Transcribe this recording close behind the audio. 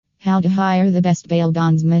How to hire the best bail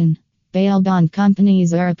bondsman. Bail bond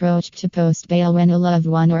companies are approached to post bail when a loved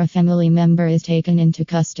one or a family member is taken into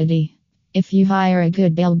custody. If you hire a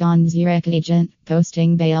good bail bonds agent,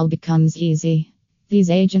 posting bail becomes easy. These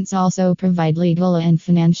agents also provide legal and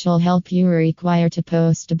financial help you require to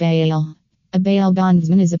post bail. A bail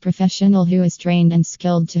bondsman is a professional who is trained and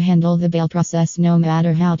skilled to handle the bail process no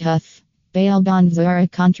matter how tough. Bail bonds are a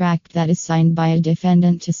contract that is signed by a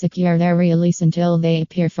defendant to secure their release until they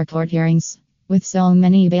appear for court hearings. With so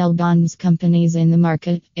many bail bonds companies in the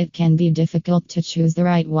market, it can be difficult to choose the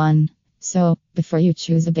right one. So, before you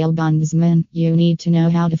choose a bail bondsman, you need to know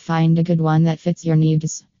how to find a good one that fits your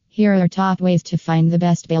needs. Here are top ways to find the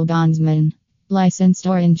best bail bondsman. Licensed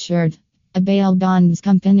or insured. A bail bonds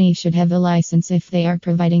company should have a license if they are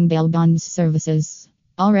providing bail bonds services.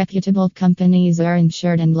 All reputable companies are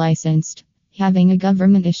insured and licensed. Having a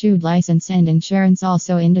government-issued license and insurance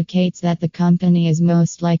also indicates that the company is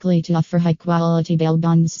most likely to offer high-quality bail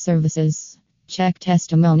bonds services. Check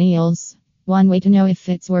testimonials. One way to know if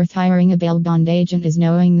it's worth hiring a bail bond agent is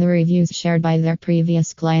knowing the reviews shared by their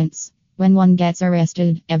previous clients. When one gets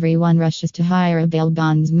arrested, everyone rushes to hire a bail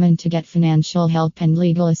bondsman to get financial help and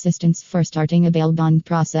legal assistance for starting a bail bond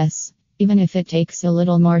process. Even if it takes a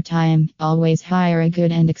little more time, always hire a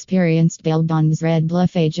good and experienced bail bonds red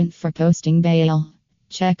bluff agent for posting bail.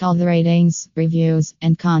 Check all the ratings, reviews,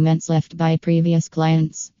 and comments left by previous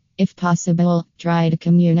clients. If possible, try to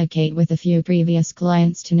communicate with a few previous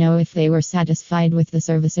clients to know if they were satisfied with the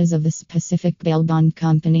services of the specific bail bond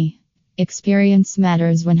company. Experience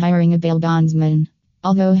matters when hiring a bail bondsman.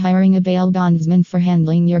 Although hiring a bail bondsman for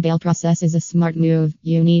handling your bail process is a smart move,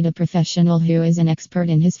 you need a professional who is an expert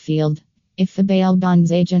in his field. If a bail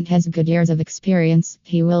bonds agent has good years of experience,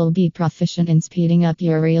 he will be proficient in speeding up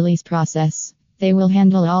your release process. They will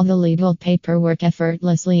handle all the legal paperwork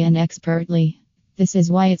effortlessly and expertly. This is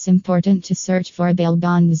why it's important to search for a bail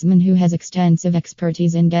bondsman who has extensive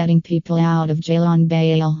expertise in getting people out of jail on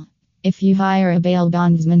bail. If you hire a bail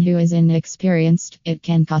bondsman who is inexperienced, it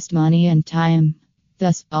can cost money and time.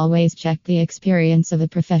 Thus, always check the experience of a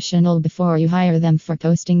professional before you hire them for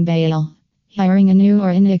posting bail. Hiring a new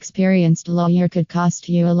or inexperienced lawyer could cost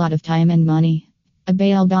you a lot of time and money. A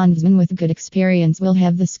bail bondsman with good experience will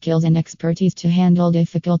have the skills and expertise to handle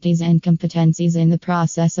difficulties and competencies in the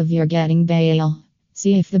process of your getting bail.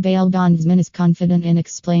 See if the bail bondsman is confident in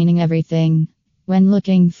explaining everything. When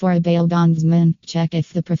looking for a bail bondsman, check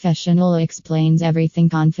if the professional explains everything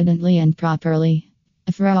confidently and properly.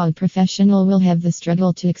 A fraud professional will have the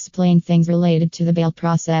struggle to explain things related to the bail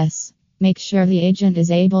process. Make sure the agent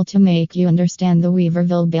is able to make you understand the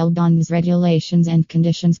Weaverville bail bonds regulations and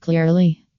conditions clearly.